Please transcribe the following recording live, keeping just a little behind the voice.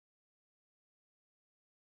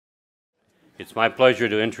It's my pleasure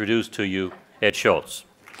to introduce to you Ed Schultz.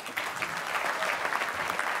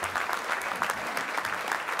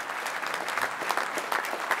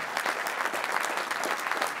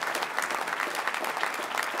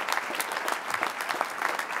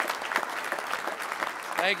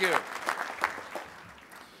 Thank you.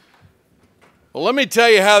 Well, let me tell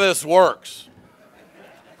you how this works.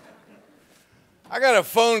 I got a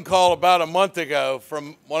phone call about a month ago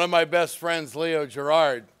from one of my best friends, Leo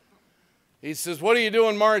Gerard. He says, "What are you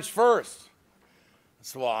doing March 1st?" I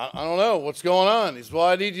said, "Well, I don't know. What's going on?" He said, "Well,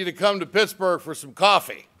 I need you to come to Pittsburgh for some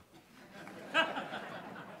coffee."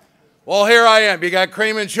 Well, here I am. You got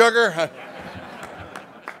cream and sugar?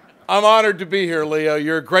 I'm honored to be here, Leo.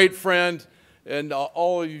 You're a great friend, and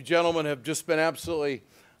all of you gentlemen have just been absolutely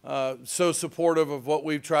so supportive of what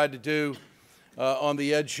we've tried to do on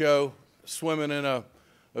the Ed Show, swimming in a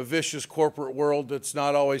vicious corporate world that's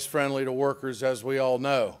not always friendly to workers, as we all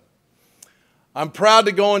know. I'm proud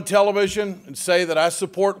to go on television and say that I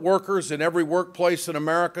support workers in every workplace in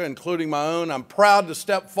America, including my own. I'm proud to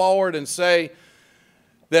step forward and say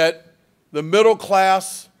that the middle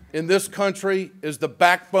class in this country is the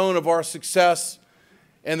backbone of our success,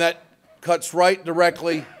 and that cuts right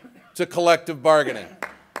directly to collective bargaining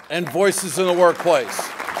and voices in the workplace.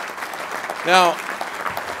 Now,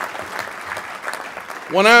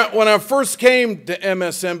 when I first came to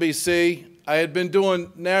MSNBC, I had been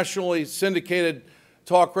doing nationally syndicated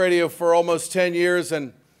talk radio for almost 10 years,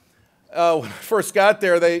 and when I first got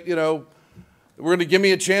there, they were going to give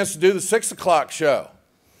me a chance to do the 6 o'clock show.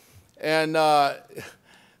 And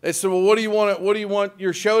they said, "Well, what do you want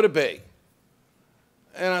your show to be?"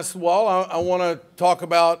 And I said, "Well, I want to talk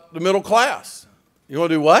about the middle class." "You want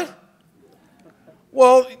to do what?"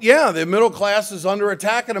 "Well, yeah, the middle class is under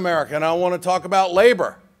attack in America, and I want to talk about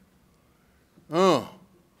labor." "Oh,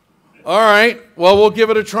 all right. Well, we'll give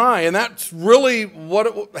it a try." And that's really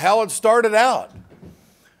how it started out.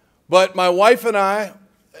 But my wife and I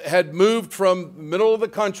had moved from the middle of the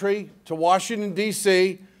country to Washington,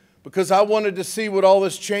 D.C., because I wanted to see what all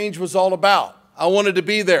this change was all about. I wanted to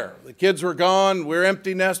be there. The kids were gone. We're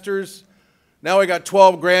empty nesters. Now we got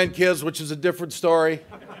 12 grandkids, which is a different story.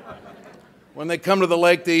 When they come to the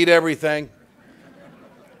lake, they eat everything.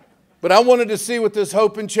 But I wanted to see what this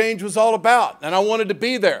hope and change was all about, and I wanted to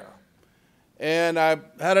be there. And I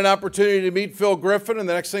had an opportunity to meet Phil Griffin, and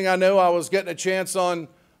the next thing I knew, I was getting a chance on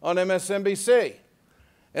MSNBC.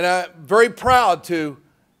 And I'm very proud to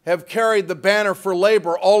have carried the banner for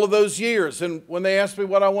labor all of those years. And when they asked me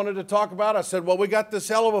what I wanted to talk about, I said, well, we got this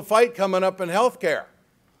hell of a fight coming up in health care.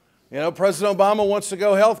 You know, President Obama wants to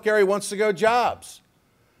go health care, he wants to go jobs.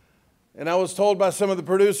 And I was told by some of the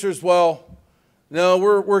producers, well, no,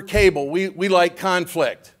 we're cable, we like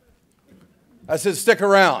conflict. I said, stick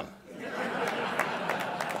around.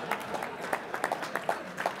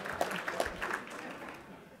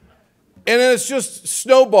 And then it's just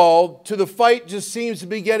snowballed to the fight just seems to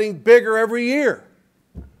be getting bigger every year.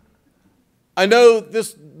 I know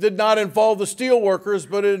this did not involve the steel workers,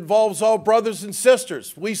 but it involves all brothers and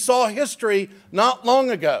sisters. We saw history not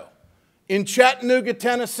long ago in Chattanooga,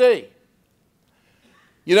 Tennessee.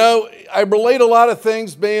 You know, I relate a lot of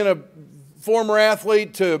things, being a former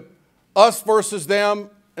athlete, to us versus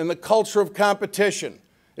them and the culture of competition.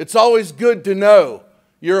 It's always good to know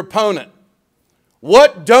your opponent.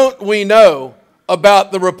 What don't we know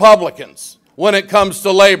about the Republicans when it comes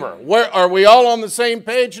to labor? Are we all on the same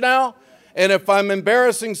page now? And if I'm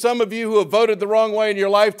embarrassing some of you who have voted the wrong way in your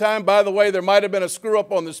lifetime, by the way, there might have been a screw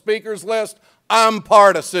up on the speaker's list. I'm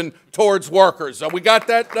partisan towards workers. Have we got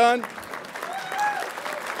that done?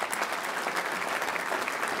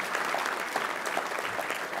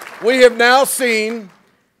 We have now seen,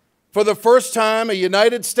 for the first time, a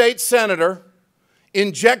United States senator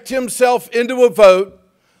inject himself into a vote,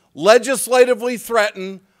 legislatively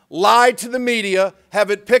threaten, lie to the media, have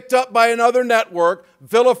it picked up by another network,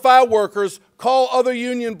 vilify workers, call other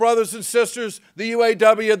union brothers and sisters, the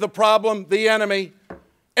UAW, the problem, the enemy,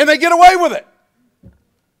 and they get away with it.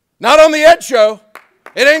 Not on the Ed Show.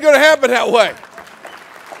 It ain't going to happen that way.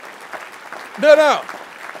 No.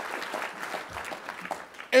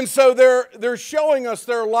 And so they're showing us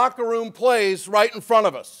their locker room plays right in front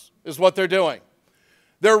of us, is what they're doing.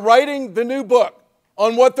 They're writing the new book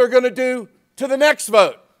on what they're going to do to the next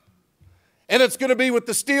vote. And it's going to be with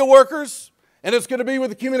the steel workers, and it's going to be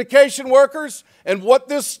with the communication workers. And what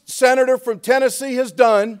this senator from Tennessee has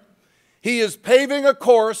done, he is paving a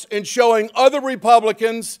course and showing other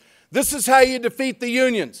Republicans, this is how you defeat the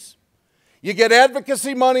unions. You get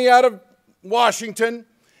advocacy money out of Washington,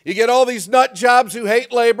 you get all these nut jobs who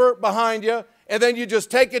hate labor behind you, and then you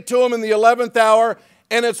just take it to them in the 11th hour,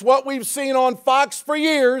 and it's what we've seen on Fox for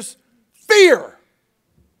years, fear.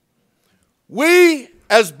 We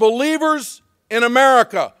as believers in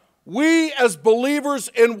America, we as believers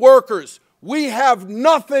in workers, we have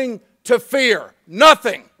nothing to fear,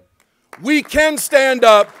 nothing. We can stand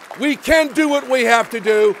up, we can do what we have to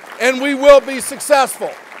do, and we will be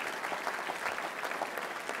successful.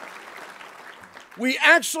 We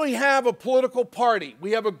actually have a political party.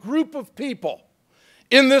 We have a group of people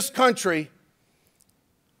in this country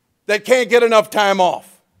that can't get enough time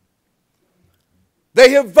off.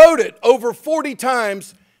 They have voted over 40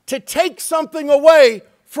 times to take something away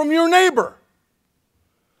from your neighbor.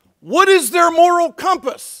 What is their moral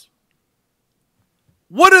compass?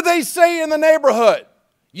 What do they say in the neighborhood?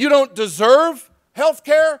 You don't deserve health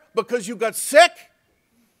care because you got sick?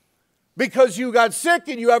 Because you got sick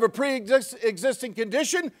and you have a pre-existing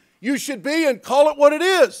condition, you should be, and call it what it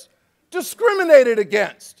is, discriminated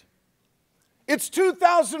against. It's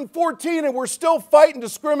 2014 and we're still fighting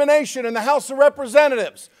discrimination in the House of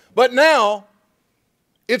Representatives. But now,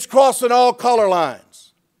 it's crossing all color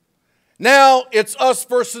lines. Now, it's us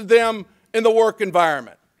versus them in the work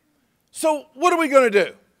environment. So, what are we going to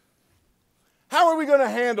do? How are we going to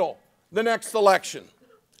handle the next election?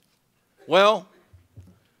 Well,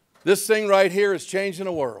 this thing right here is changing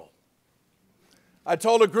the world. I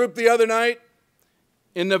told a group the other night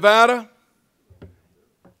in Nevada.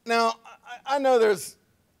 Now, I know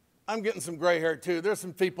I'm getting some gray hair too. There's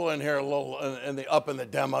some people in here a little up in the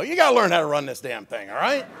demo. You got to learn how to run this damn thing, all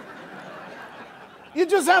right? You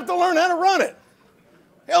just have to learn how to run it.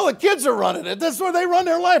 Hell, the kids are running it. That's where they run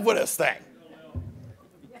their life with this thing.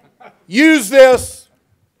 Use this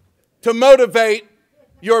to motivate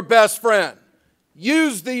your best friend.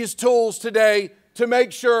 Use these tools today to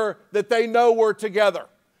make sure that they know we're together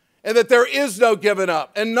and that there is no giving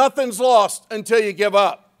up and nothing's lost until you give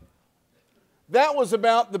up. That was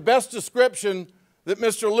about the best description that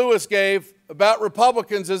Mr. Lewis gave about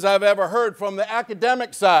Republicans as I've ever heard from the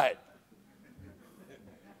academic side.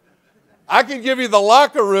 I can give you the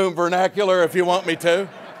locker room vernacular if you want me to.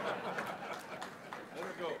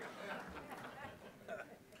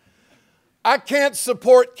 I can't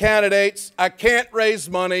support candidates. I can't raise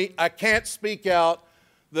money. I can't speak out.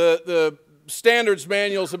 The standards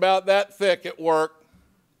manual's about that thick at work.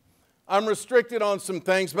 I'm restricted on some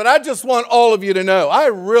things, but I just want all of you to know, I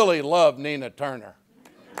really love Nina Turner.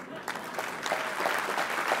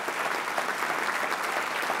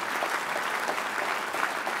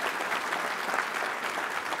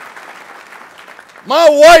 My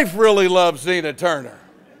wife really loves Nina Turner.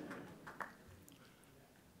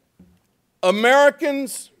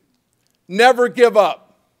 Americans never give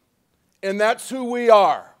up, and that's who we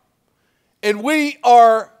are. And we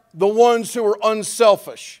are the ones who are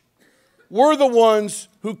unselfish. We're the ones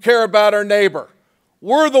who care about our neighbor.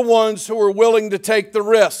 We're the ones who are willing to take the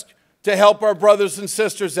risk to help our brothers and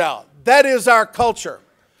sisters out. That is our culture.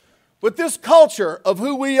 But this culture of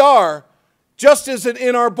who we are just isn't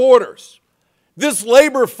in our borders. This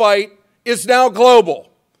labor fight is now global.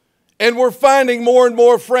 And we're finding more and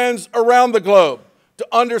more friends around the globe to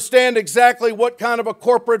understand exactly what kind of a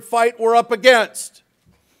corporate fight we're up against.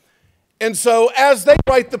 And so as they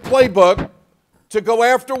write the playbook to go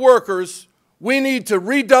after workers, we need to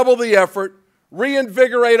redouble the effort,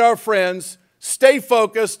 reinvigorate our friends, stay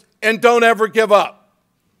focused, and don't ever give up.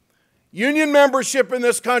 Union membership in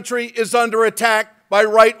this country is under attack by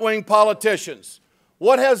right-wing politicians.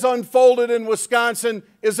 What has unfolded in Wisconsin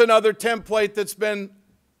is another template that's been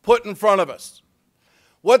put in front of us.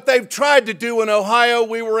 What they've tried to do in Ohio,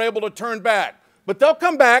 we were able to turn back. But they'll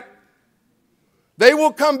come back. They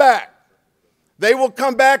will come back. They will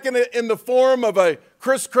come back in the form of a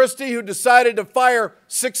Chris Christie who decided to fire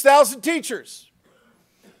 6,000 teachers.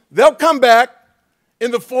 They'll come back in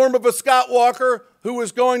the form of a Scott Walker who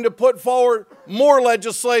is going to put forward more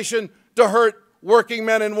legislation to hurt working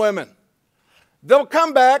men and women. They'll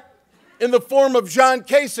come back in the form of John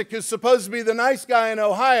Kasich, who's supposed to be the nice guy in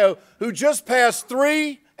Ohio, who just passed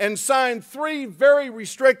and signed three very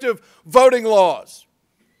restrictive voting laws.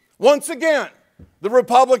 Once again, the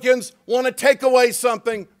Republicans want to take away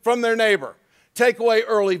something from their neighbor. Take away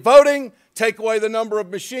early voting, take away the number of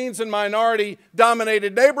machines in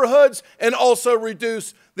minority-dominated neighborhoods, and also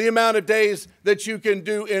reduce the amount of days that you can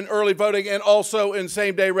do in early voting and also in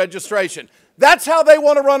same-day registration. That's how they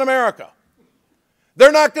want to run America.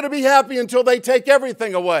 They're not going to be happy until they take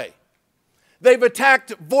everything away. They've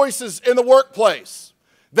attacked voices in the workplace.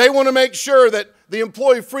 They want to make sure that the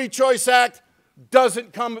Employee Free Choice Act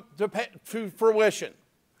doesn't come to fruition.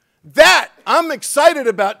 I'm excited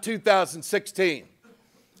about 2016.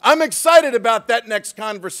 I'm excited about that next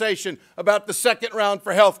conversation about the second round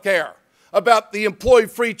for health care, about the Employee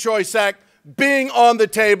Free Choice Act being on the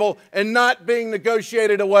table and not being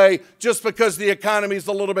negotiated away just because the economy's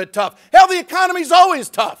a little bit tough. Hell, the economy's always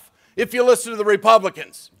tough if you listen to the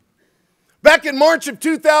Republicans. Back in March of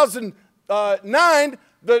 2009,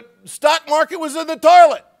 the stock market was in the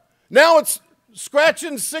toilet. Now it's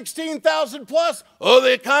scratching 16,000 plus. Oh,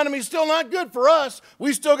 the economy's still not good for us.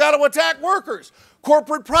 We still got to attack workers.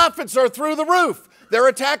 Corporate profits are through the roof. They're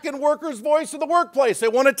attacking workers' voice in the workplace. They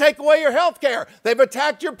want to take away your health care. They've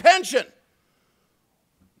attacked your pension.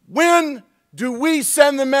 When do we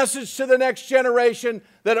send the message to the next generation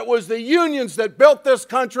that it was the unions that built this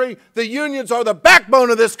country, the unions are the backbone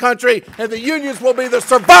of this country, and the unions will be the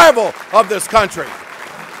survival of this country?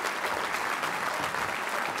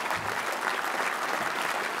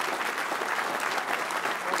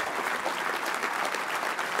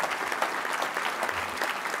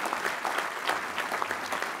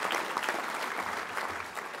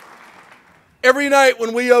 Every night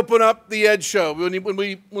when we open up the Ed Show,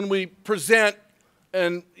 when we present,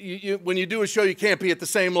 and when you do a show, you can't be at the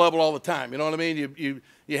same level all the time. You know what I mean?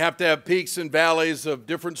 You have to have peaks and valleys of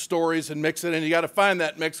different stories and mix it, and you got to find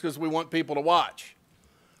that mix because we want people to watch.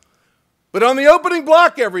 But on the opening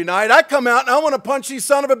block every night, I come out and I want to punch these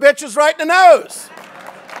son of a bitches right in the nose.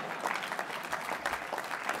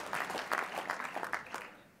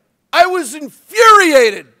 I was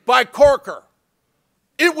infuriated by Corker.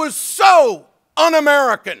 It was so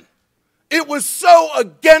un-American. It was so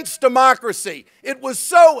against democracy. It was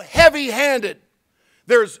so heavy-handed.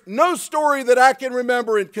 There's no story that I can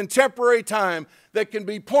remember in contemporary time that can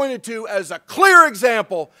be pointed to as a clear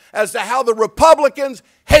example as to how the Republicans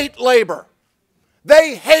hate labor.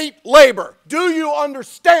 They hate labor. Do you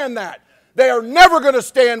understand that? They are never going to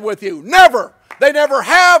stand with you. Never. They never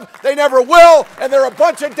have. They never will. And they're a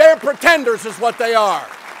bunch of damn pretenders is what they are.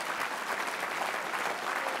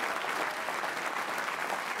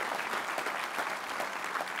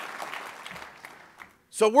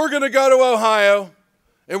 So we're going to go to Ohio,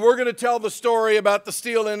 and we're going to tell the story about the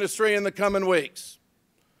steel industry in the coming weeks.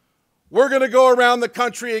 We're going to go around the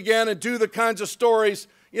country again and do the kinds of stories.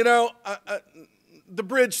 You know, the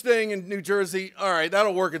bridge thing in New Jersey, all right,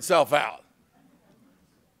 that'll work itself out.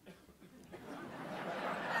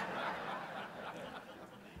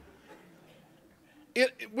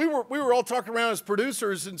 We were all talking around as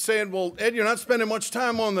producers and saying, well, Ed, you're not spending much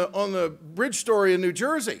time on the bridge story in New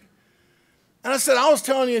Jersey. And I said, I was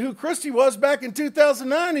telling you who Christie was back in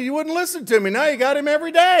 2009 and you wouldn't listen to me. Now you got him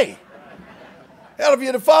every day. Hell, if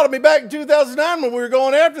you'd have followed me back in 2009 when we were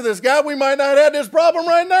going after this guy, we might not have had this problem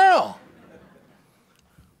right now.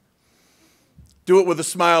 Do it with a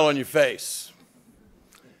smile on your face.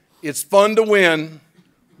 It's fun to win.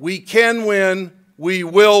 We can win. We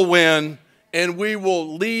will win. And we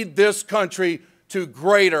will lead this country to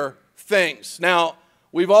greater things. Now,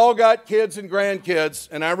 we've all got kids and grandkids,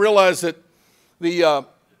 and I realize that the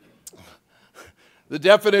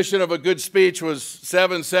definition of a good speech was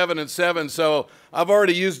 7, 7, and 7, so I've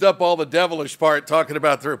already used up all the devilish part talking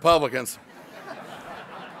about the Republicans.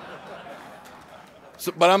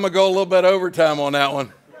 But I'm going to go a little bit overtime on that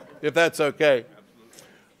one, if that's okay.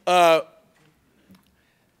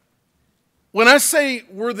 When I say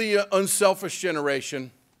we're the unselfish generation,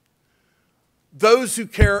 those who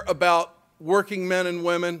care about working men and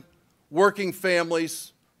women, working families,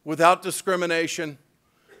 without discrimination,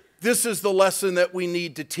 this is the lesson that we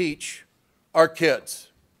need to teach our kids.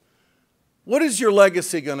 What is your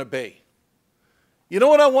legacy going to be? You know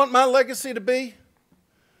what I want my legacy to be?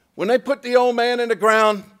 When they put the old man in the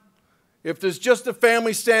ground, if there's just a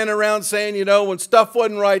family standing around saying, you know, when stuff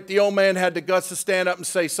wasn't right, the old man had the guts to stand up and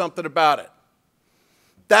say something about it.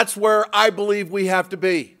 That's where I believe we have to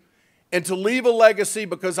be. And to leave a legacy,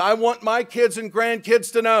 because I want my kids and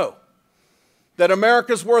grandkids to know that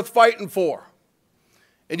America's worth fighting for.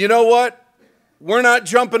 And you know what? We're not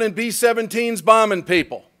jumping in B-17s bombing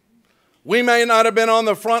people. We may not have been on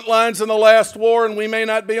the front lines in the last war, and we may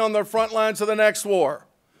not be on the front lines of the next war.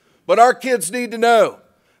 But our kids need to know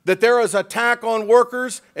that there is an attack on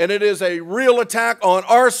workers, and it is a real attack on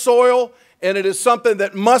our soil, and it is something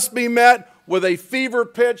that must be met with a fever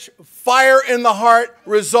pitch, fire in the heart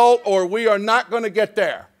result, or we are not going to get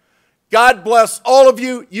there. God bless all of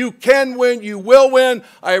you. You can win. You will win.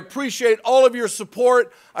 I appreciate all of your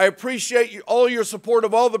support. I appreciate all your support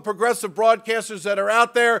of all the progressive broadcasters that are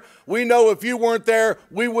out there. We know if you weren't there,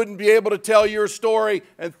 we wouldn't be able to tell your story.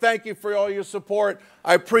 And thank you for all your support.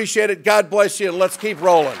 I appreciate it. God bless you, and let's keep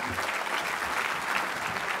rolling.